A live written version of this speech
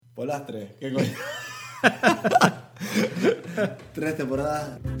Pues las 3. ¿Qué coño? 3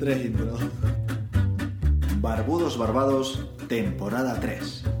 temporadas, 3 intros. Barbudos Barbados, temporada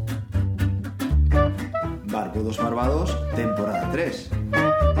 3. Barbudos Barbados, temporada 3.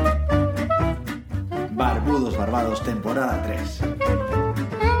 Barbudos Barbados, temporada 3.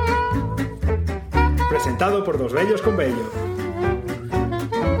 Presentado por dos bellos con bello.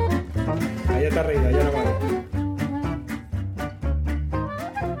 Ahí ya te has reído, ya no vale.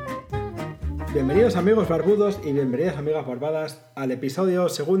 Bienvenidos amigos barbudos y bienvenidas amigas barbadas al episodio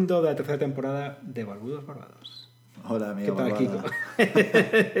segundo de la tercera temporada de Barbudos Barbados. Hola, amigo. ¿Qué tal, Kiko?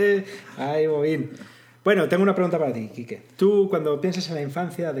 Ay, bobín. Bueno, tengo una pregunta para ti, Quique. Tú, cuando piensas en la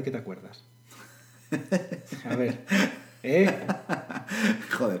infancia, ¿de qué te acuerdas? A ver,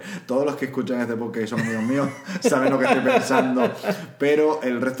 Joder, todos los que escuchan este podcast y son amigos míos saben lo que estoy pensando, pero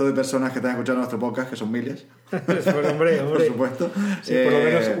el resto de personas que están escuchando nuestro podcast, que son miles, Pues, hombre. por supuesto. Sí, por lo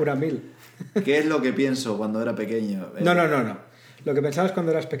menos una 1000. ¿Qué es lo que pienso cuando era pequeño? No. Lo que pensabas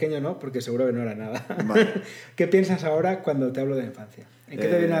cuando eras pequeño no, porque seguro que no era nada. Vale. ¿Qué piensas ahora cuando te hablo de la infancia? ¿En qué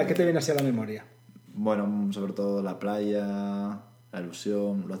te viene así a la memoria? Bueno, sobre todo la playa, la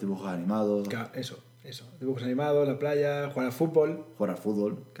ilusión, los dibujos animados, Claro, eso. Dibujos animados, la playa, jugar al fútbol. jugar al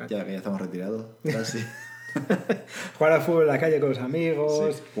fútbol, Claro. ya que ya estamos retirados, casi. Jugar al fútbol en la calle con los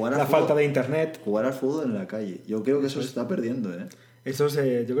amigos, Sí, jugar al la fútbol. falta de internet. Jugar al fútbol en la calle. Yo creo que eso se está perdiendo, ¿eh? Yo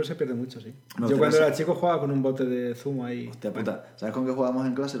creo que se pierde mucho, sí. No, Yo cuando pero era chico jugaba con un bote de zumo ahí. Hostia puta, ¿sabes con qué jugábamos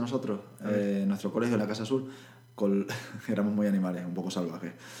en clase nosotros? En nuestro colegio, en la Casa Azul, éramos muy animales, un poco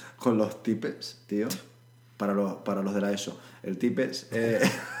salvajes. Con los tipes, tío, para los de la ESO. El tipes,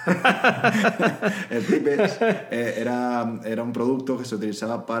 era un producto que se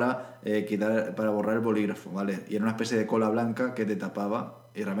utilizaba para borrar el bolígrafo, ¿vale? Y era una especie de cola blanca que te tapaba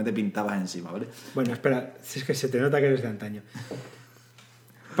y realmente pintabas encima, ¿vale? Bueno, espera, si es que se te nota que eres de antaño.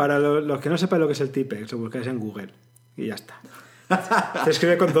 Para los que no sepan lo que es el Tipex, lo buscáis en Google y ya está. Se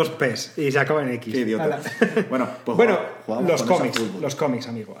escribe con 2 P's y se acaba en X. Qué idiota. Ala. Bueno, pues Bueno, jugábamos los con eso cómics, al fútbol. los cómics,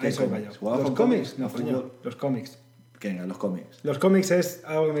 amigo. A ¿Qué eso iba cómics? yo. ¿Jugabas ¿Los con cómics? cómics? No, ¿A coño, fútbol? los cómics. ¿Qué? Los cómics. Los cómics es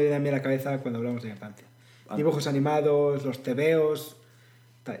algo que me viene a mí a la cabeza cuando hablamos de infancia. Dibujos animados, los tebeos,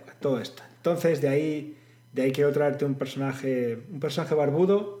 todo esto. Entonces, de ahí quiero traerte un personaje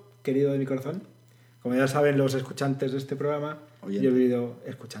barbudo, querido de mi corazón. Como ya saben los escuchantes de este programa, Oyentes. yo he vivido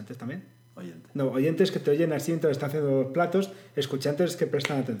escuchantes también. Oyente. No, oyentes que te oyen así mientras están haciendo los platos, escuchantes que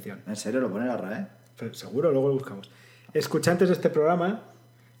prestan atención. ¿En serio lo pone la RAE? Pero seguro, luego lo buscamos. Escuchantes de este programa,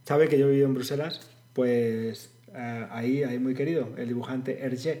 saben que yo he vivido en Bruselas, pues ahí muy querido, el dibujante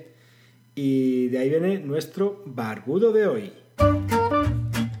Hergé. Y de ahí viene nuestro barbudo de hoy.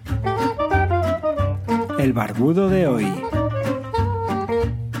 El barbudo de hoy.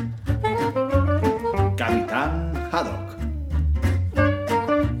 Capitán Haddock.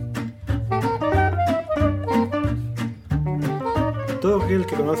 Todo aquel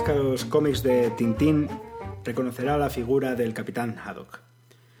que conozca los cómics de Tintín reconocerá la figura del Capitán Haddock.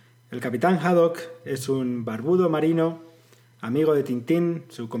 El Capitán Haddock es un barbudo marino, amigo de Tintín,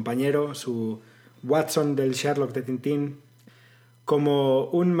 su compañero, su Watson del Sherlock de Tintín, como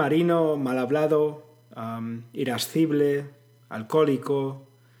un marino mal hablado, irascible, alcohólico,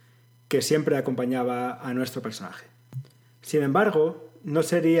 que siempre acompañaba a nuestro personaje. Sin embargo, no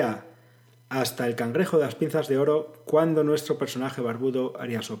sería hasta el Cangrejo de las Pinzas de Oro cuando nuestro personaje barbudo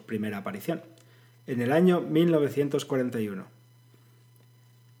haría su primera aparición, en el año 1941.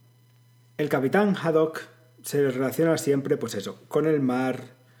 El Capitán Haddock se relaciona siempre, pues eso, con el mar,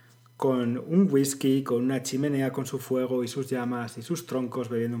 con un whisky, con una chimenea con su fuego y sus llamas y sus troncos,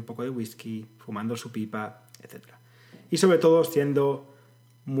 bebiendo un poco de whisky, fumando su pipa, etc. Y sobre todo siendo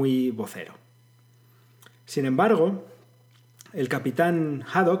muy vocero. Sin embargo, el Capitán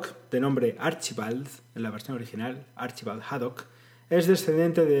Haddock, de nombre Archibald, en la versión original, Archibald Haddock, es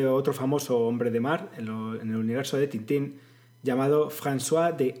descendiente de otro famoso hombre de mar en el universo de Tintín, llamado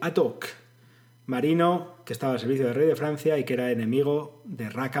François de Haddock, marino que estaba al servicio del rey de Francia y que era enemigo de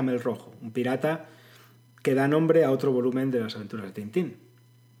Rackham el Rojo, un pirata que da nombre a otro volumen de las aventuras de Tintín.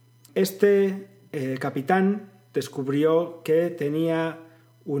 Este capitán descubrió que tenía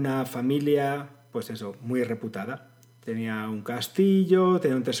una familia, pues eso, muy reputada. Tenía un castillo,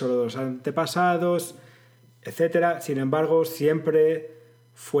 tenía un tesoro de los antepasados, etc. Sin embargo, siempre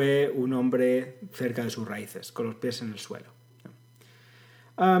fue un hombre cerca de sus raíces, con los pies en el suelo.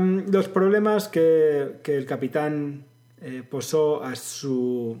 Los problemas que el capitán posó a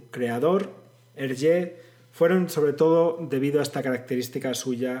su creador, Hergé, fueron sobre todo debido a esta característica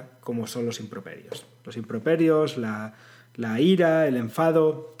suya como son los improperios. Los improperios, la ira, el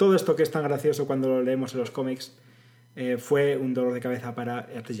enfado, todo esto que es tan gracioso cuando lo leemos en los cómics, fue un dolor de cabeza para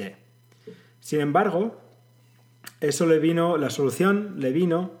Hergé. Sin embargo, la solución le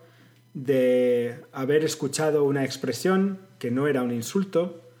vino de haber escuchado una expresión que no era un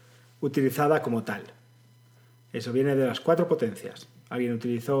insulto, utilizada como tal. Eso viene de las 4 potencias. Alguien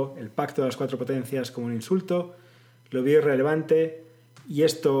utilizó el pacto de las 4 potencias como un insulto, lo vio irrelevante y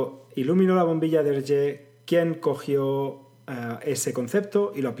esto iluminó la bombilla de Hergé, quien cogió ese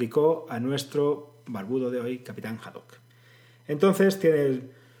concepto y lo aplicó a nuestro barbudo de hoy, Capitán Haddock. Entonces tiene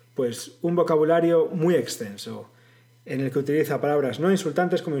pues un vocabulario muy extenso en el que utiliza palabras no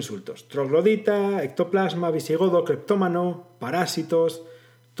insultantes como insultos. Troglodita, ectoplasma, visigodo, cleptómano, parásitos,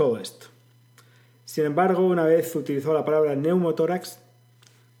 todo esto. Sin embargo, una vez utilizó la palabra neumotórax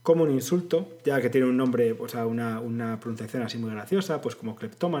como un insulto, ya que tiene un nombre, o sea, una pronunciación así muy graciosa, pues como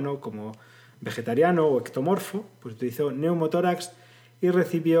cleptómano, como vegetariano o ectomorfo, pues utilizó neumotórax y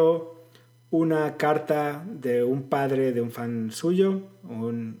recibió una carta de un padre de un fan suyo.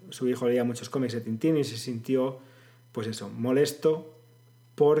 Su hijo leía muchos cómics de Tintín y se sintió, pues eso, molesto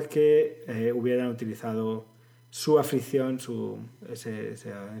porque hubieran utilizado su aflicción,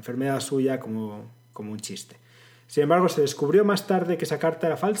 esa enfermedad suya como un chiste. Sin embargo, se descubrió más tarde que esa carta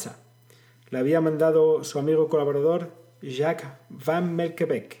era falsa. La había mandado su amigo colaborador Jacques Van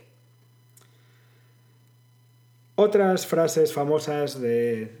Melkebeek. Otras frases famosas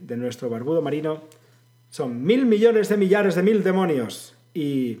de nuestro barbudo marino son 1.000 millones de millares de 1.000 demonios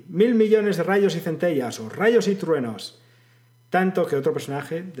y 1.000 millones de rayos y centellas o rayos y truenos. Tanto que otro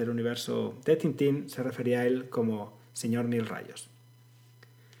personaje del universo de Tintín se refería a él como Señor Mil Rayos.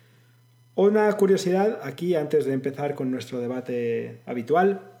 Una curiosidad aquí, antes de empezar con nuestro debate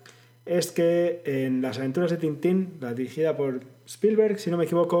habitual, es que en Las aventuras de Tintín, la dirigida por Spielberg, si no me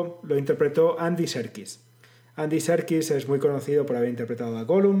equivoco, lo interpretó Andy Serkis. Andy Serkis es muy conocido por haber interpretado a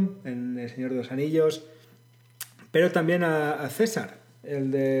Gollum en El Señor de los Anillos, pero también a César,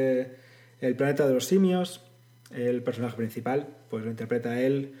 el de El planeta de los simios, el personaje principal, pues lo interpreta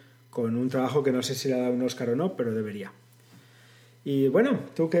él con un trabajo que no sé si le ha dado un Oscar o no, pero debería. Y bueno,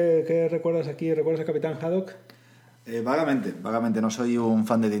 ¿tú qué recuerdas aquí? ¿Recuerdas a Capitán Haddock? Vagamente. No soy un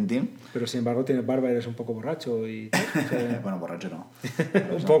fan de Tintín. Pero sin embargo tienes barba, eres un poco borracho y... Bueno, borracho no.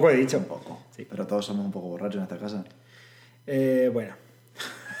 Un poco he dicho. Un poco. Sí. Pero todos somos un poco borrachos en esta casa. Bueno.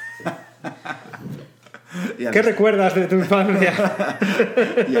 ¿Qué recuerdas de tu infancia?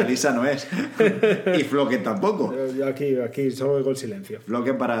 Y Alisa no es. Y Flocken tampoco. Yo aquí solo oigo el silencio.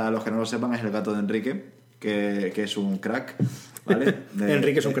 Flocken, para los que no lo sepan, es el gato de Enrique, que es un crack, ¿vale?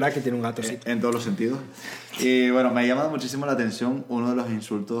 Enrique es un crack y tiene un gato, sí. En todos los sentidos. Y bueno, me ha llamado muchísimo la atención uno de los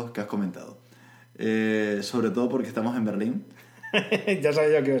insultos que has comentado. Sobre todo porque estamos en Berlín. Ya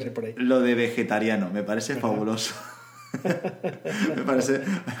sabía yo que iba a ser por ahí. Lo de vegetariano, me parece fabuloso. Me parece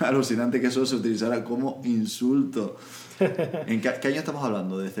alucinante que eso se utilizara como insulto. ¿En qué año estamos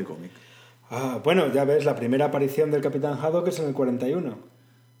hablando de este cómic? Bueno, ya ves, la primera aparición del Capitán Haddock es en el 41.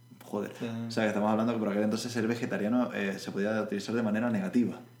 Joder, o sea que estamos hablando que por aquel entonces ser vegetariano se podía utilizar de manera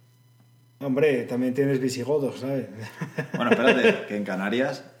negativa. Hombre, también tienes visigodos, ¿sabes? Bueno, espérate, que en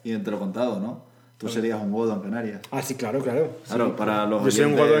Canarias, y te lo he contado, ¿no? Tú serías un godo en Canarias. Ah, sí, claro. Claro, Sí. para los Yo soy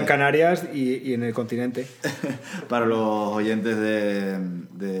un godo en Canarias y en el continente. Para los oyentes del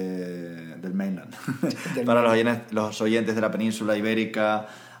mainland. Para los oyentes de la península ibérica,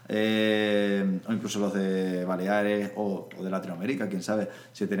 o incluso los de Baleares o de Latinoamérica, quién sabe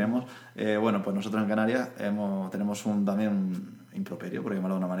si tenemos. Bueno, pues nosotros en Canarias tenemos también un improperio, por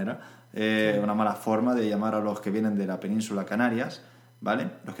llamarlo de una manera, una mala forma de llamar a los que vienen de la península Canarias, ¿vale?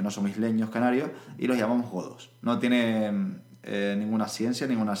 Los que no son isleños canarios, y los llamamos godos. No tiene ninguna ciencia,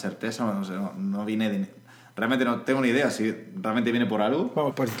 ninguna certeza, no viene de... Realmente no tengo ni idea si realmente viene por algo.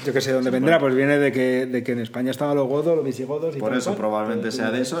 Bueno, pues yo que sé dónde vendrá, pues viene de que en España estaban los godos, los visigodos y por eso, probablemente sea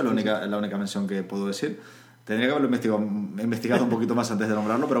de eso, es sí. la única mención que puedo decir. Tendría que haberlo investigado un poquito más antes de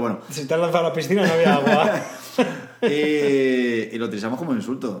nombrarlo, pero bueno. Si te has lanzado a la piscina no había agua. Y lo utilizamos como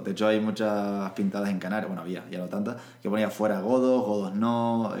insulto. De hecho, hay muchas pintadas en Canarias, bueno, había, ya no tantas, que ponía fuera godos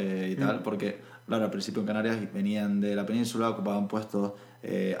no, y tal, porque, claro, al principio en Canarias venían de la península, ocupaban puestos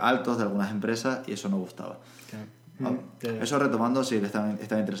altos de algunas empresas y eso no gustaba. Eso retomando, si están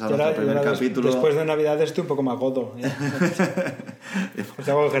interesados en el primer capítulo. Después de Navidad estoy un poco más godo. Pues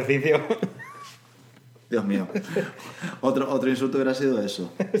hago ejercicio. Dios mío. Otro insulto hubiera sido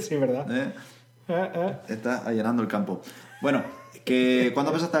eso. Sí, ¿verdad? Está allanando el campo. Bueno,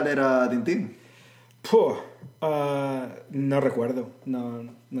 ¿cuándo empezaste a leer a Tintín? No recuerdo. No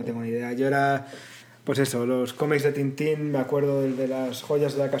tengo ni idea. Yo era... Pues eso, los cómics de Tintín, me acuerdo del de las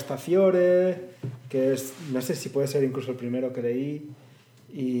joyas de la Castafiore, que es... No sé si puede ser incluso el primero que leí.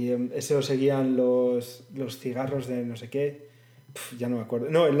 Y ese lo seguían los cigarros de no sé qué. Ya no me acuerdo.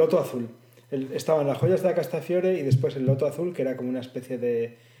 No, el Loto Azul. Estaban las joyas de la Castafiore y después el Loto Azul, que era como una especie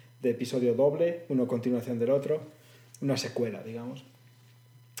de episodio doble, uno a continuación del otro. Una secuela, digamos.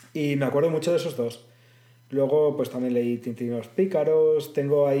 Y me acuerdo mucho de esos dos. Luego, pues también leí Tintín y los Pícaros.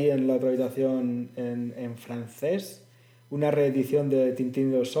 Tengo ahí en la otra habitación en francés una reedición de Tintín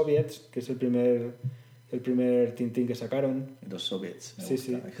y los Soviets, que es el primer Tintín que sacaron. Los soviets, me Sí,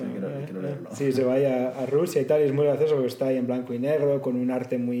 gusta. sí. Quiero leerlo. Sí, se va a Rusia y tal, y es muy gracioso porque está ahí en blanco y negro, con un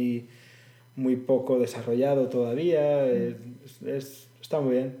arte muy, muy poco desarrollado todavía. Está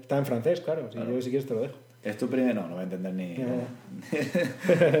muy bien. Está en francés, claro. Claro. Yo si quieres te lo dejo. Es tu primero, no voy a entender ni...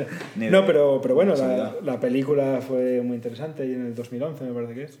 ni No, de- pero bueno, casualidad. la película fue muy interesante y en el 2011 me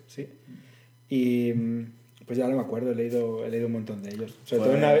parece que es, sí. Y pues ya no me acuerdo, he leído un montón de ellos. Sobre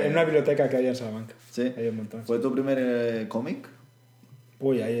todo en una biblioteca que había en Salamanca. Sí. Hay un montón. ¿Fue tu primer cómic?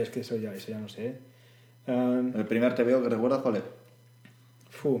 Uy, ahí es que eso ya no sé. ¿El primer TVO que recuerdas cuál es?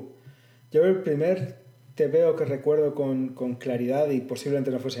 Yo el primer TVO que recuerdo con claridad, y posiblemente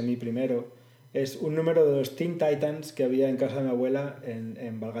no fuese mi primero, es un número de los Teen Titans que había en casa de mi abuela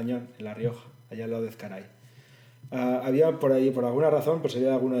en Valgañón, en La Rioja, allá al lado de Ezcaray. Había por ahí, por alguna razón, pues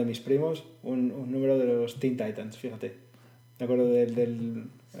sería alguno de mis primos, un número de los Teen Titans, fíjate. Me acuerdo del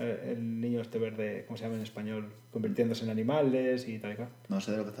el niño este verde, ¿cómo se llama en español? Convirtiéndose en animales y tal y cual. No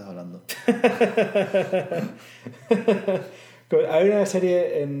sé de lo que estás hablando. Hay una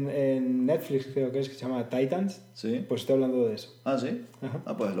serie en Netflix, creo que se llama Titans. ¿Sí? Pues estoy hablando de eso. Ah, ¿sí? Ajá.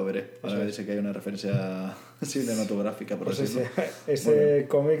 Ah, pues lo veré. Ahora Eso dice que hay una referencia cinematográfica, por Pues decirlo. ese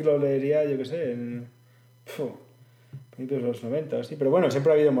cómic lo leería, yo qué sé, en principios de los 90, sí. Pero bueno,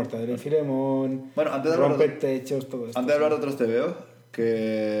 siempre ha habido Mortadelo y Filemón, Bueno, antes de hablar de- Rompetechos, todo esto. Antes de hablar de otros TVOs,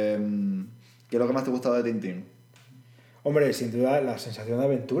 ¿qué es lo que más te gustaba de Tintín? Hombre, sin duda, la sensación de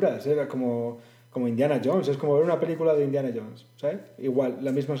aventuras. Era como Indiana Jones. Es como ver una película de Indiana Jones, ¿sabes? Igual,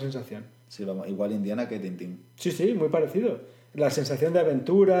 la misma sensación. Sí, vamos, igual Indiana que Tintín. Sí, muy parecido. La sensación de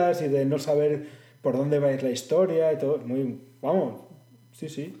aventuras y de no saber por dónde va a ir la historia y todo. Muy, vamos,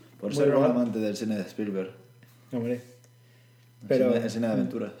 sí. Por muy ser un real. amante del cine de Spielberg. Hombre. Pero, El cine de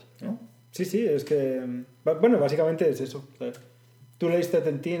aventuras, ¿no? sí, es que... Bueno, básicamente es eso, ¿sabes? ¿Tú leíste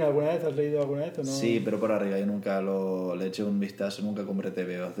Tintín alguna vez? ¿Has leído alguna vez o no? Sí, pero por arriba. Yo nunca le eché un vistazo, nunca compré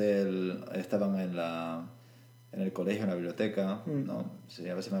TVOs de él. Estaban en el colegio, en la biblioteca. ¿No? Sí,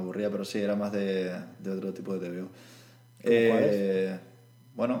 a veces me aburría, pero sí, era más de otro tipo de TVO. ¿Cuáles?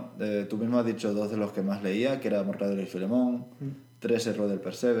 Bueno, tú mismo has dicho dos de los que más leía, que era Mortadelo y Filemón, 3 Error del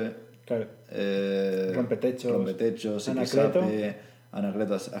Percebe, Claro. Rompetechos, Anacleto,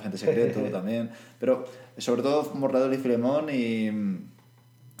 Anacleto, Agente Secreto también. Pero sobre todo Mortadelo y Filemón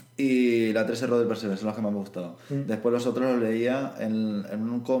y la 3 Error del Persever son los que más me gustaban. Después los otros los leía en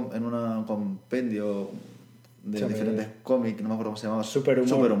un compendio de Sí, diferentes cómics, no me acuerdo cómo se llamaba.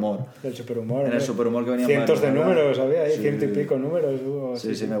 Superhumor. El Superhumor. En el Superhumor que venían cientos de varios, ¿verdad? números, había ahí, Sí. 100 y pico números.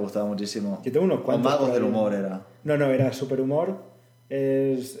 Sí, me gustaba muchísimo. Yo tengo unos cuantos. O Magos por ahí. del Humor era. No, era Superhumor.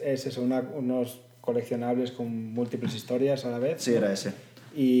 Es eso, unos coleccionables con múltiples historias a la vez. Sí, era ese.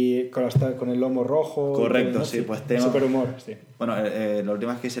 Y con el lomo rojo. Correcto, ¿no? sí, pues tema... Superhumor, sí. Bueno, la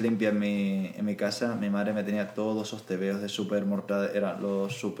última vez que hice limpia en mi casa, mi madre me tenía todos esos TVOs de Super Mortadelo. Eran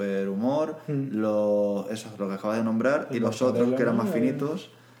los Super Humor, los que acabas de nombrar, El y los Mortadelo, otros que eran ¿no? más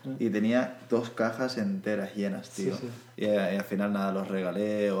finitos. Y tenía 2 cajas enteras llenas, tío. Sí. Y al final nada, los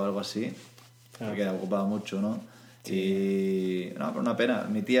regalé o algo así, porque ocupaba mucho, ¿no? Y no, pero una pena.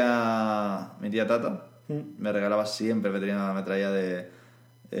 Mi tía Tata me regalaba siempre, me traía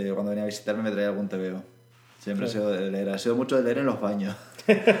cuando venía a visitarme me traía algún TVO. Siempre he sido de leer, he sido mucho de leer en los baños.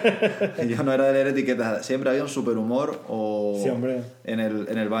 Yo no era de leer etiquetas, siempre había un Superhumor o Sí, hombre. en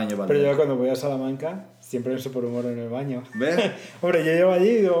el baño. ¿Vale? Pero yo cuando voy a Salamanca, siempre hay un Superhumor en el baño. ¿Ves? Hombre, yo llego allí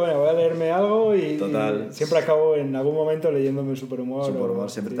y digo, bueno, voy a leerme algo y Total. siempre acabo en algún momento leyéndome un Superhumor.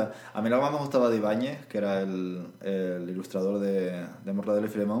 Superhumor siempre sí. está. A mí lo que más me gustaba de Ibáñez, que era el ilustrador de Mortadelo y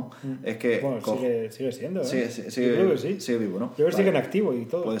Filemón, es que... Bueno, sigue siendo, ¿eh? Sigue, Yo creo que sí. sigue vivo, ¿no? Yo creo que sigue en Vale. activo y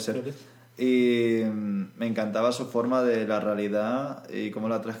todo. Puede ser. Fíjate. Y me encantaba su forma de la realidad y cómo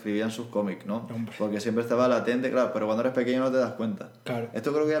la transcribía en sus cómics, ¿no? Hombre. Porque siempre estaba latente, claro, pero cuando eres pequeño no te das cuenta. Claro.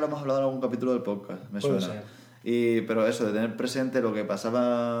 Esto creo que ya lo hemos hablado en algún capítulo del podcast, me Puede suena. ser. Pero eso, de tener presente lo que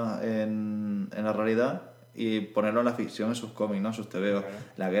pasaba en la realidad y ponerlo en la ficción en sus cómics, ¿no? En sus TVOs. Claro.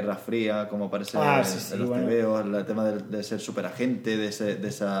 La Guerra Fría, como aparece Sí, en los bueno. TVOs, el tema de ser superagente, de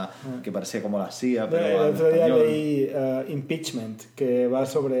esa que parecía como la CIA, pero El en otro día español. leí Impeachment, que va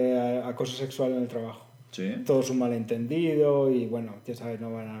sobre acoso sexual en el trabajo. Sí. todo es un malentendido y bueno, ya sabes,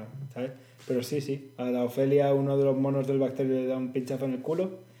 no van a... ¿sabes? Pero sí, a la Ofelia uno de los monos del bacterio le da un pinchazo en el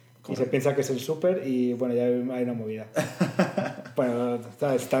culo y se piensa que es el súper y bueno, ya hay una movida. Bueno,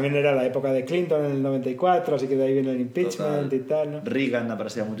 ¿sabes? También era la época de Clinton en el 94, así que de ahí viene el impeachment. Total. Y tal, ¿no? Reagan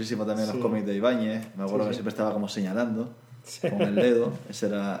aparecía muchísimo también en los cómics de Ibáñez. Me acuerdo que siempre estaba como señalando con el dedo. Ese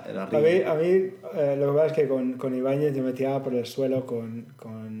era Reagan. A mí lo que pasa es que con Ibáñez yo me tiraba por el suelo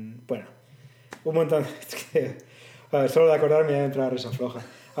con bueno, un montón. Solo de acordarme ya entra la risa floja.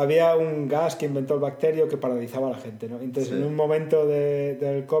 Había un gas que inventó el bacterio que paralizaba a la gente, ¿no? Entonces, en un momento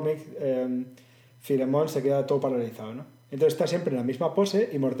del cómic, Filemón se queda todo paralizado, ¿no? Entonces está siempre en la misma pose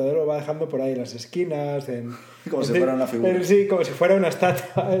y Mortadelo lo va dejando por ahí en las esquinas. Como si fuera una figura. Sí, como si fuera una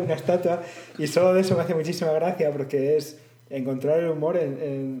estatua. Y solo de eso me hace muchísima gracia porque es encontrar el humor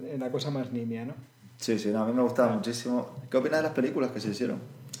en la cosa más nimia, ¿no? Sí, no, a mí me gustaba muchísimo. ¿Qué opinas de las películas que se hicieron?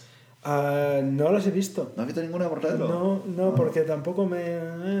 No las he visto. ¿No has visto ninguna de Mortadelo? No, porque tampoco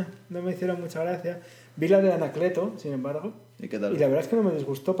no me hicieron mucha gracia. Vi la de Anacleto, sin embargo. ¿Y qué tal? Y la verdad es que no me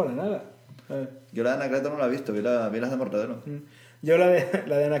disgustó para nada. Yo la de Anacleto no la he visto, vi las de Mortadelo. Yo la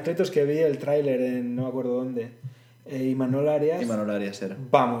de Anacleto es que vi el tráiler en no me acuerdo dónde. Imanol Arias. Imanol Arias era.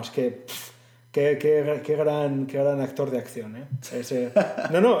 Vamos, qué gran actor de acción, ¿eh?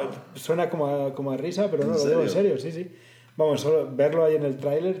 Suena como a risa, pero no, lo digo en serio, sí. Vamos, solo verlo ahí en el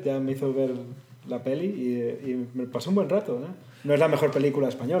tráiler ya me hizo ver la peli y me pasó un buen rato, ¿no? No es la mejor película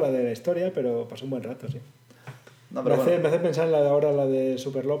española de la historia, pero pasó un buen rato, sí. No, me hace pensar en la de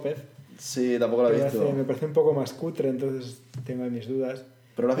Super López. Sí, tampoco la he visto. Me parece un poco más cutre, entonces tengo ahí mis dudas.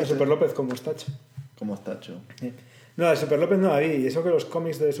 Pero la Super López con mostacho. Con mostacho. No, la de Super López no la vi, y eso que los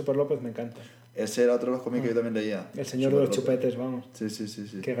cómics de Super López me encantan. Ese era otro de los cómics que yo también leía. El señor de los chupetes, vamos. Sí.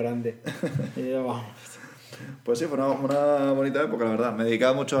 Qué grande. Vamos. Pues sí, fue una bonita época, la verdad. Me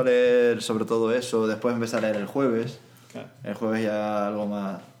dedicaba mucho a leer sobre todo eso. Después empecé a leer el jueves. Claro. El jueves ya algo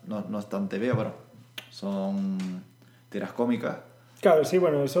más... No es tan TV, pero son tiras cómicas. Claro, sí,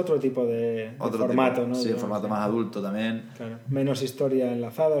 bueno, es otro tipo de formato, ¿no? Sí, el formato más adulto también. Claro. Menos historia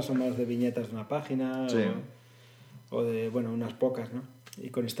enlazada, son más de viñetas de una página. Sí. O de, bueno, unas pocas, ¿no? Y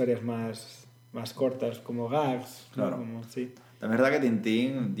con historias más cortas, como gags. Claro. ¿no? Sí. La verdad que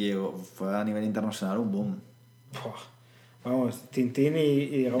Tintín, Diego, fue a nivel internacional un boom. Vamos, Tintín y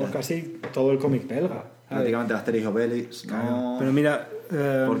digamos casi todo el cómic belga. Prácticamente Asterix y Obelix. Claro. No. Pero mira...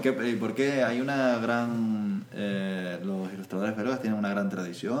 ¿Por qué hay una gran... los ilustradores belgas tienen una gran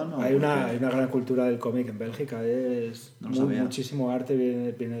tradición? Hay una gran cultura del cómic en Bélgica. Muchísimo arte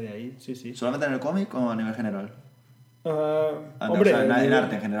viene de ahí, sí. ¿Solamente en el cómic o a nivel general? Hombre, o sea, en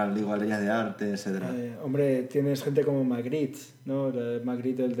arte en general, digo, galerías de arte, etc. Hombre, tienes gente como Magritte, ¿no?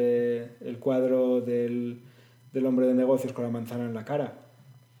 Magritte, el cuadro del hombre de negocios con la manzana en la cara.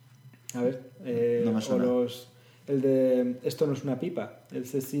 A ver. No me suena. O el de esto no es una pipa, el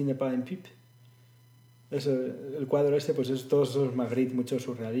Ceci n'est pas une pipe. Eso, el cuadro ese, pues es todos esos Magritte, mucho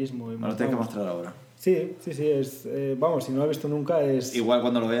surrealismo. Me lo tienes que mostrar ahora. Sí, es, vamos, si no lo he visto nunca es... Igual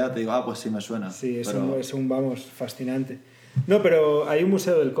cuando lo vea te digo, pues sí me suena. Sí, es un vamos, fascinante. No, pero hay un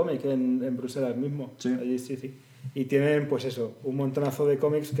museo del cómic en Bruselas mismo. Sí. Allí, sí. Y tienen, pues eso, un montonazo de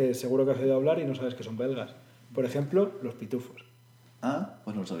cómics que seguro que has oído hablar y no sabes que son belgas. Por ejemplo, Los Pitufos.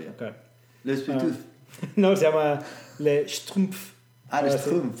 Pues no lo sabía. Claro. Les Pitufs. No, se llama Les Schtroumpfs. Les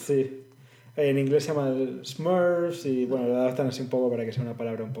Schtroumpfs. Sí. En inglés se llama Smurfs y bueno, lo adaptan así un poco para que sea una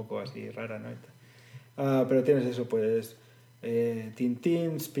palabra un poco así rara, ¿no? Pero tienes eso, pues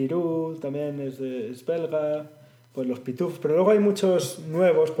Tintín, Spirou también es belga, pues los Pitufos, pero luego hay muchos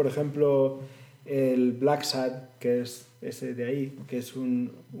nuevos, por ejemplo el Black Sad, que es ese de ahí, que es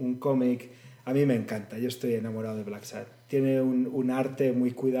un cómic, a mí me encanta, yo estoy enamorado de Black Sad, tiene un arte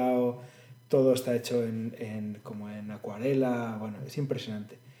muy cuidado, todo está hecho como en acuarela, bueno, es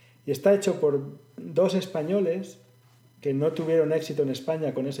impresionante. Y está hecho por dos españoles que no tuvieron éxito en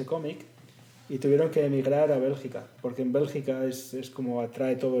España con ese cómic y tuvieron que emigrar a Bélgica, porque en Bélgica es como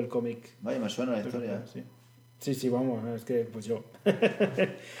atrae todo el cómic. Vaya, me suena la historia. Sí, vamos, es que pues yo.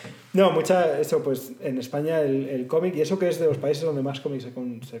 No, eso pues en España el cómic, y eso que es de los países donde más cómics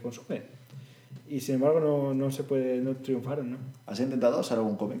se consume. Y sin embargo no triunfaron, ¿no? ¿Has intentado hacer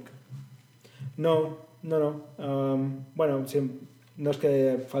algún cómic? No. Bueno, no es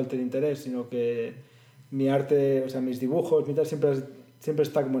que falte el interés, sino que mi arte, o sea, mis dibujos, siempre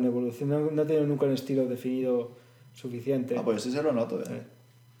está como en evolución. No he tenido nunca un estilo definido suficiente. Pues sí se lo noto,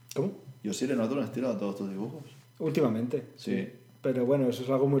 ¿Cómo? Yo sí le noto un estilo a todos tus dibujos. Últimamente. Sí. Pero bueno, eso es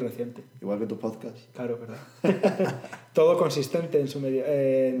algo muy reciente. Igual que tus podcasts. Claro, verdad. Todo consistente en su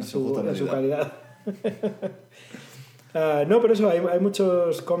calidad. No, pero eso, hay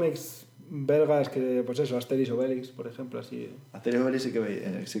muchos cómics belgas que, pues eso, Asterix Obelix, por ejemplo, así. Asterix Obelix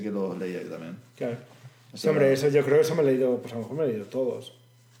sí que lo leía yo también. Claro. O Sí, sea, hombre, eso yo creo que eso me he leído, pues a lo mejor me he leído todos.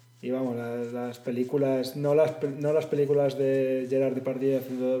 Y vamos, las películas, no las películas de Gerard Depardieu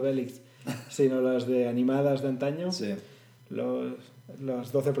haciendo de Obelix, sino las de animadas de antaño. Sí.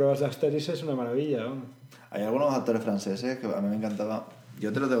 Las 12 pruebas de Asterix es una maravilla, vamos. Hay algunos actores franceses que a mí me encantaba.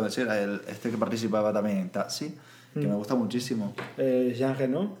 Yo te lo tengo que decir, este que participaba también en Taxi, que me gusta muchísimo. Jean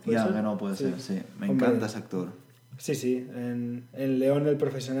Reno. Jean Reno puede ser, sí. Me encanta ese actor. Sí, sí. En León el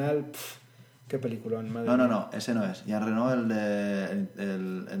Profesional, qué peliculón, madre mía. No, ese no es. Jean Reno el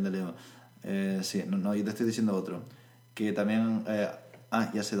de León. Sí, no, yo te estoy diciendo otro. Que también...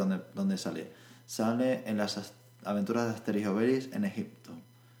 ya sé dónde sale. Sale en las aventuras de Asterix y Obelix en Egipto.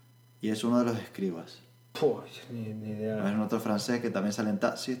 Y es uno de los escribas. Ni idea. Es un otro francés que también sale en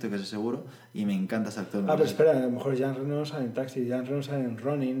Taxi, estoy casi seguro, y me encanta ese actor. Pero espera, a lo mejor Jean Reno no sale en Taxi, Jean Reno sale en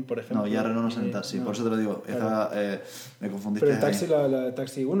Ronin, por ejemplo. No, Jean Reno no sale en Taxi, por eso te lo digo. Claro. Me confundiste. Pero en Taxi, la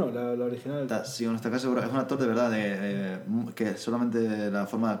Taxi 1, la original. Taxi 1, está casi seguro. Es un actor de verdad, que solamente la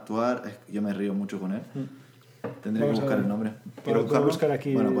forma de actuar, yo me río mucho con él. Tendré que buscar el nombre. ¿Puedo buscar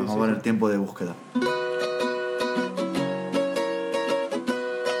aquí? Bueno, pues vamos a ver el tiempo de búsqueda.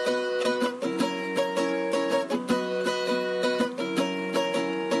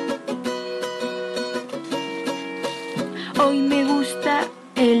 Hoy me gusta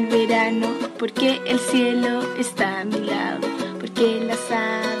el verano porque el cielo está a mi lado, porque las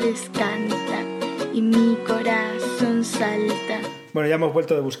aves cantan y mi corazón salta. Bueno, ya hemos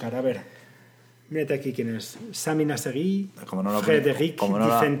vuelto de buscar, a ver. Mírate aquí quién es. Sami Nasseri, Frédéric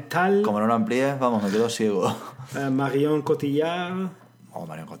Diefenthal. Como no lo amplíes, vamos, me quedo ciego. Marion Cotillard. Oh,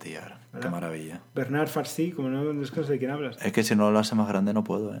 Marion Cotillard, qué maravilla. Bernard Farcy, como no es que no sé de quién hablas. Es que si no lo hace más grande no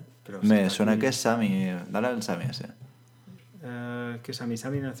puedo, Pero me sí, suena aquí. que es Sami. Dale al Sami ese. ¿Qué es Sami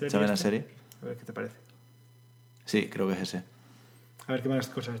Nasseri? ¿Sami este? Nasseri? A ver qué te parece. Sí, creo que es ese. A ver qué más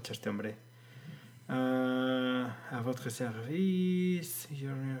cosas ha hecho este hombre. A votre service,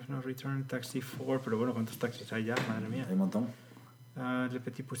 Your No Return, Taxi 4, pero bueno, ¿cuántos taxis hay ya? Madre mía. Hay un montón. Le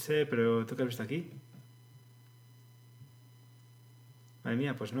Petit Poussé, pero ¿tú qué has visto aquí? Madre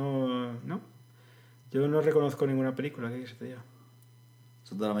mía, pues no. Yo no reconozco ninguna película, ¿qué se te diga?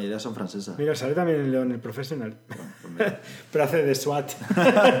 La mayoría son francesas. Mira, sale también en León el Profesional. Pues pero hace de SWAT.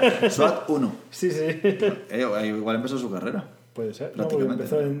 SWAT 1. Sí. Igual empezó su carrera. Puede ser. No, porque Prácticamente.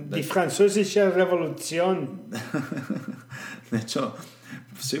 empezó en Die Französische Revolution. De hecho,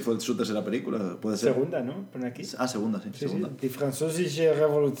 sí, fue su tercera película, puede ser. Segunda, ¿no? Pone aquí. Segunda, sí. Sí, segunda. Die Französische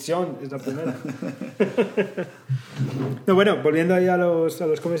Revolution es la primera. No, bueno, volviendo ahí a los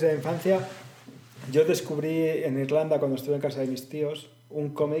cómics de la infancia, yo descubrí en Irlanda, cuando estuve en casa de mis tíos,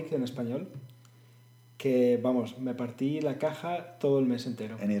 un cómic en español que, vamos, me partí la caja todo el mes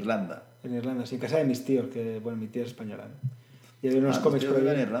entero. En Irlanda. En Irlanda, sí, en casa de mis tíos, que, bueno, mi tía es española, ¿no? Y había unos cómics por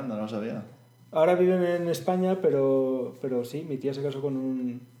vive ahí. en Irlanda, no lo sabía. Ahora viven en España, pero sí, mi tía se casó con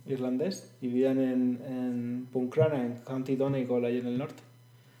un irlandés y vivían en Puncrana, en County Donegal, ahí en el norte.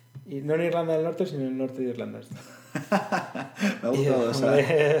 Y no en Irlanda del Norte, sino en el norte de Irlanda. Me ha gustado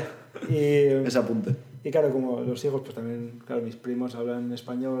ese apunte. Y claro, como los hijos, pues también, claro, mis primos hablan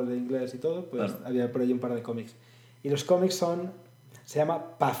español, de inglés y todo, pues Claro. había por ahí un par de cómics. Y los cómics se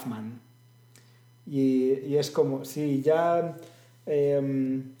llama Puffman. Y es como, si ya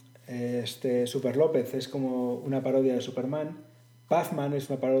Super López es como una parodia de Superman, Puffman es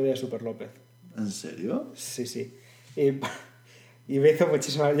una parodia de Super López. ¿En serio? Sí. Y me hizo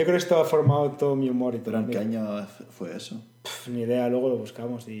muchísima... Yo creo que esto ha formado todo mi humor y todo. ¿Pero en qué Mira, año fue eso? ni idea, luego lo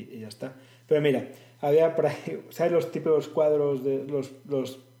buscamos y ya está. Pero mira, había por ahí, ¿sabes los típicos cuadros de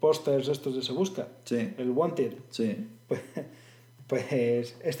los pósters estos de Se Busca? Sí. El Wanted. Sí.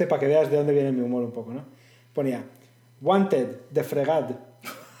 Pues para que veas de dónde viene mi humor un poco, ¿no? Ponía Wanted, de Fregad.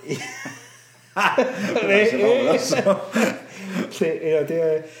 Y... Sí, y lo tío,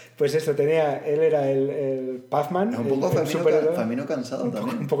 pues eso, él era el Puffman. Es un poco el superhéroe. Famino cansado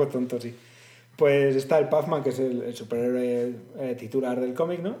también. Un poco tonto, sí. Pues está el Puffman, que es el superhéroe titular del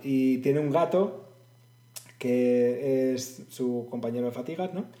cómic, ¿no? Y tiene un gato que es su compañero de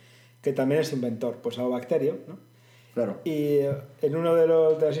fatigas, ¿no? Que también es inventor, pues Bacterio, ¿no? Claro. Y en uno de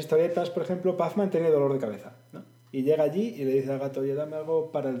las historietas, por ejemplo, Puffman tiene dolor de cabeza, ¿no? Y llega allí y le dice al gato, oye, dame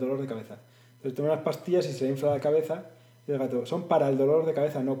algo para el dolor de cabeza. Entonces toma unas pastillas y se le infla la cabeza. Y el gato, son para el dolor de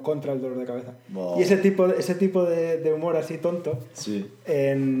cabeza, no contra el dolor de cabeza. Wow. Y ese tipo de humor así tonto Sí.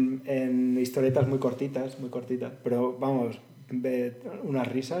 en historietas muy cortitas. Pero vamos, unas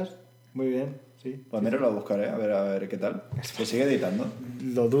risas, muy bien, sí. Pues mira, lo buscaré, a ver qué tal. Se sigue editando.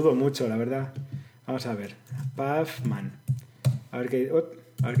 Lo dudo mucho, la verdad. Vamos a ver. Puffman. A ver qué...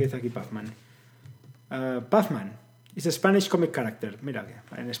 A ver qué dice aquí Puffman. Puffman is a Spanish comic character. Mira,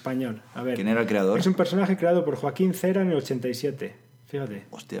 en español. A ver. ¿Quién era el creador? Es un personaje creado por Joaquín Cera en el 87. Fíjate.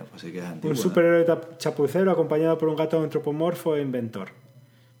 Hostia, pues sí que es antiguo. Un superhéroe chapucero acompañado por un gato antropomorfo e inventor.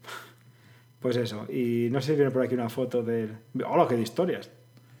 Pues eso. Y no sé si viene por aquí una foto del... ¡Hola, qué de historias!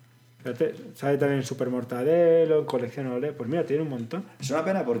 Fíjate, sale también Super Mortadelo, Colección Olé. Pues mira, tiene un montón. Es una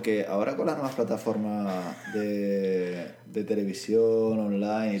pena porque ahora con las nuevas plataformas de televisión,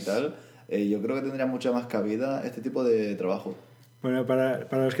 online y tal, yo creo que tendría mucha más cabida este tipo de trabajo. Bueno, para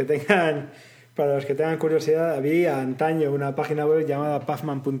los que tengan curiosidad, había antaño una página web llamada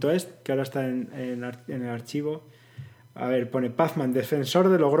puffman.es, que ahora está en el archivo. A ver, pone Puffman, defensor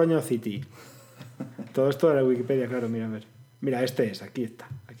de Logroño City. Todo esto de la Wikipedia, claro, mira, a ver. Mira, este es, aquí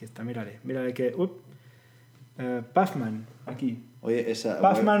está, mírale que... Puffman, aquí. Oye, esa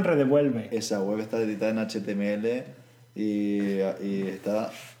Puffman web, redevuelve. esa web está editada en HTML y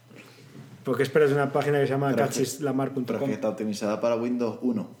está... ¿Por qué esperas una página que se llama Pero cachislamar.com? es que está optimizada para Windows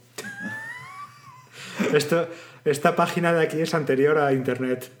 1. Esta página de aquí es anterior a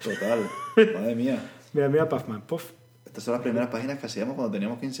Internet. Total, madre mía. Mira Puffman, puff. Estas son las primeras páginas que hacíamos cuando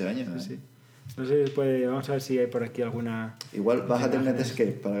teníamos 15 años. ¿eh? Sí. No sé si puede... Vamos a ver si hay por aquí alguna... Igual bájate el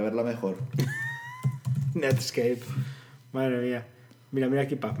Netscape para verla mejor. Netscape. Madre mía. Mira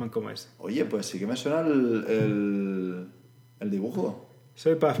aquí Puffman cómo es. Oye, pues sí que me suena el dibujo.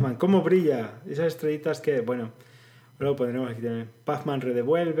 Soy Puffman. ¿Cómo brilla? Esas estrellitas que... Bueno, luego pondremos aquí también. Puffman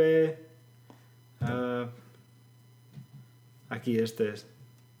redevuelve. Aquí este es.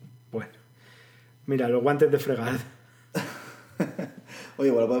 Bueno. Mira, los guantes de fregar. Oye,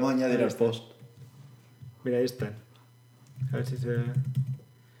 igual podemos añadir al post. Mira, ahí están. A ver si se...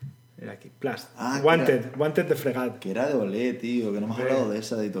 Mira aquí. Plus. Ah, Wanted de fregar. Que era de Olé, tío, que no hemos hablado de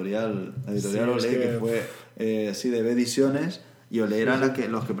esa editorial. La editorial Sí, Olé, es que fue, sí, de B Ediciones, y Olé eran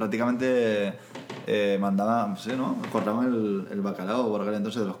los que prácticamente mandaban, sí, ¿no? Cortaban el bacalao por aquel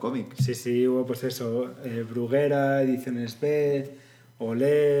entonces de los cómics. Sí, hubo pues eso. Bruguera, Ediciones B,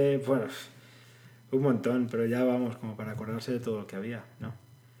 Olé... Bueno, un montón, pero ya vamos como para acordarse de todo lo que había, ¿no?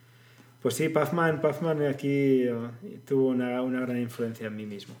 Pues sí, Puffman aquí tuvo una gran influencia en mí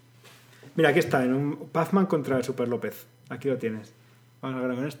mismo. Mira, aquí está, en un Puffman contra el Super López. Aquí lo tienes. Vamos a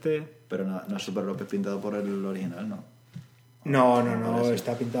ver con este. Pero no es Super López pintado por el original, ¿no? No,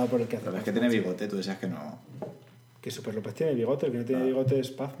 está pintado por el que hace. Pero es que Puffman, tiene sí. bigote, tú decías que no. Que Super López tiene bigote, el que no tiene bigote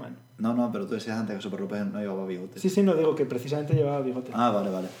es Puffman. No, pero tú decías antes que Super López no llevaba bigote. Sí, no digo que precisamente llevaba bigote. Ah,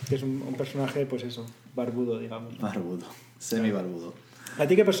 vale. Que es un personaje, pues eso, barbudo, digamos. Barbudo, semi-barbudo. ¿A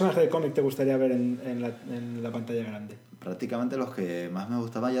ti qué personaje de cómic te gustaría ver en la pantalla grande? Prácticamente los que más me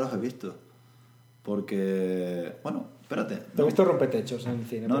gustaban ya los he visto. Porque... Bueno, espérate. ¿Te has visto Rompetechos en el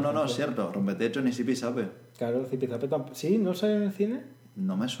cine? por No, ejemplo? es cierto. Rompetechos ni Zipizape. Claro, Zipizape tampoco. ¿Sí? ¿No sale en el cine?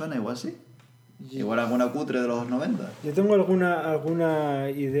 No me suena, igual sí. Igual alguna cutre de los 90. Yo tengo alguna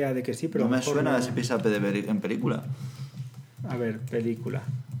idea de que sí, pero No a lo me mejor suena no. Zipizape en película. A ver, película.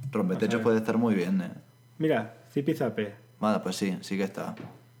 Rompetechos Vamos a ver. puede estar muy bien, Mira, Zipizape. Vale, pues sí que está.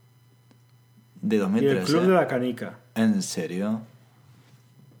 De Y 2013. el Club de la Canica. ¿En serio?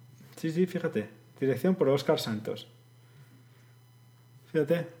 Sí, fíjate. Dirección por Óscar Santos.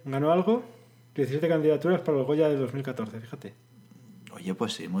 Fíjate, ¿ganó algo? 17 candidaturas para los Goya de 2014, fíjate. Oye,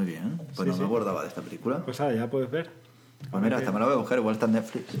 pues sí, muy bien. Pues Sí, no sí. me acordaba de esta película. Pues ahora ya puedes ver. Pues mira, esta me la voy a buscar, igual está en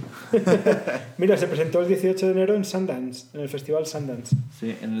Netflix. Mira, se presentó el 18 de enero en Sundance, en el Festival Sundance.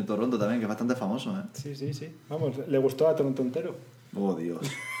 Sí, en el Toronto también, que es bastante famoso, ¿eh? Sí. Vamos, le gustó a Toronto entero. Oh, Dios.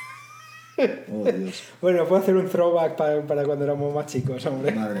 Oh, Dios. Bueno, puedo hacer un throwback para cuando éramos más chicos,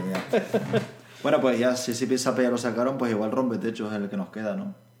 hombre. Madre mía. Bueno, pues ya, si Zipizape ya lo sacaron, pues igual Rompetechos es el que nos queda,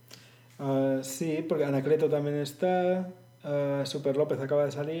 ¿no? Sí, porque Anacleto también está. Super López acaba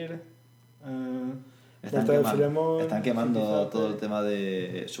de salir. Están quemando todo el tema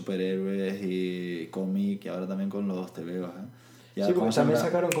de superhéroes y cómic y ahora también con los TVOs, ¿eh? Ya, Sí, ¿cómo porque se también llama?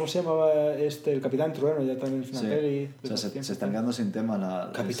 sacaron, ¿cómo se llamaba este? El Capitán Trueno, ya también es una Sí. peli. O sea, se están quedando sin tema la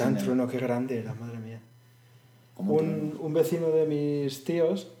Capitán el cine. Trueno, qué grande era, madre mía. ¿Cómo Trueno? Un vecino de mis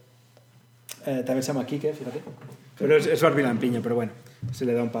tíos, también se llama Quique, fíjate. Pero es barbilampiño, pero bueno, se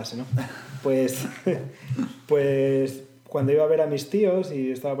le da un pase, ¿no? Pues cuando iba a ver a mis tíos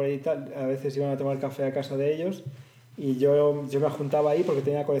y estaba por ahí y tal, a veces iban a tomar café a casa de ellos y yo me juntaba ahí porque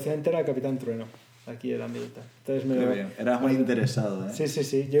tenía la colección entera de Capitán Trueno, aquí en la amiguita. Entonces Qué bien. Eras muy interesado, ¿eh?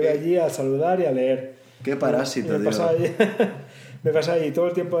 Sí. Yo iba allí a saludar y a leer. Qué parásito, Y me tío. pasaba allí, me pasaba allí todo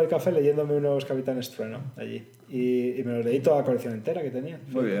el tiempo del café leyéndome unos Capitanes Trueno allí. Y me los leí toda la colección entera que tenía.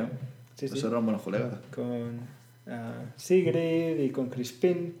 Muy bien. Sí. Esos eran buenos colegas. Con Sigrid y con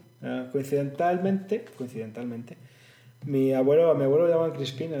Crispin. Coincidentalmente, Mi abuelo lo llaman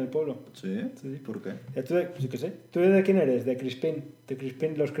Crispín en el pueblo. ¿Sí? Sí. ¿Por qué? ¿Tú yo qué sé? ¿Tú de quién eres? De Crispín. De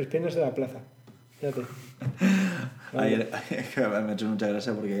Crispín, los Crispines de la plaza. Fíjate. Vale. Ayer, me ha hecho mucha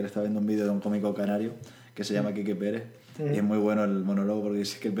gracia porque ayer estaba viendo un vídeo de un cómico canario que se llama Quique Pérez y es muy bueno el monólogo porque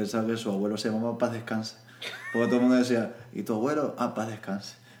dice que él pensaba que su abuelo se llamaba Paz Descanse. Porque todo el mundo decía, ¿y tu abuelo? Ah, Paz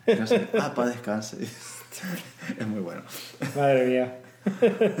Descanse. Y no sé, ah, Paz Descanse. Es muy bueno. Madre mía.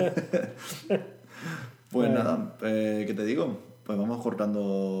 Pues nada, ¿qué te digo? Pues vamos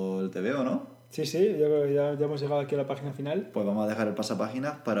cortando el TVO, ¿no? Sí, yo creo que ya hemos llegado aquí a la página final. Pues vamos a dejar el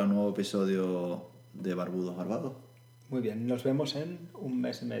pasapáginas para un nuevo episodio de Barbudos Barbados. Muy bien, nos vemos en 1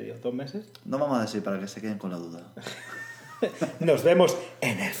 mes y medio, 2 meses. No vamos a decir para que se queden con la duda. Nos vemos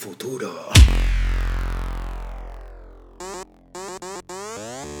en el futuro.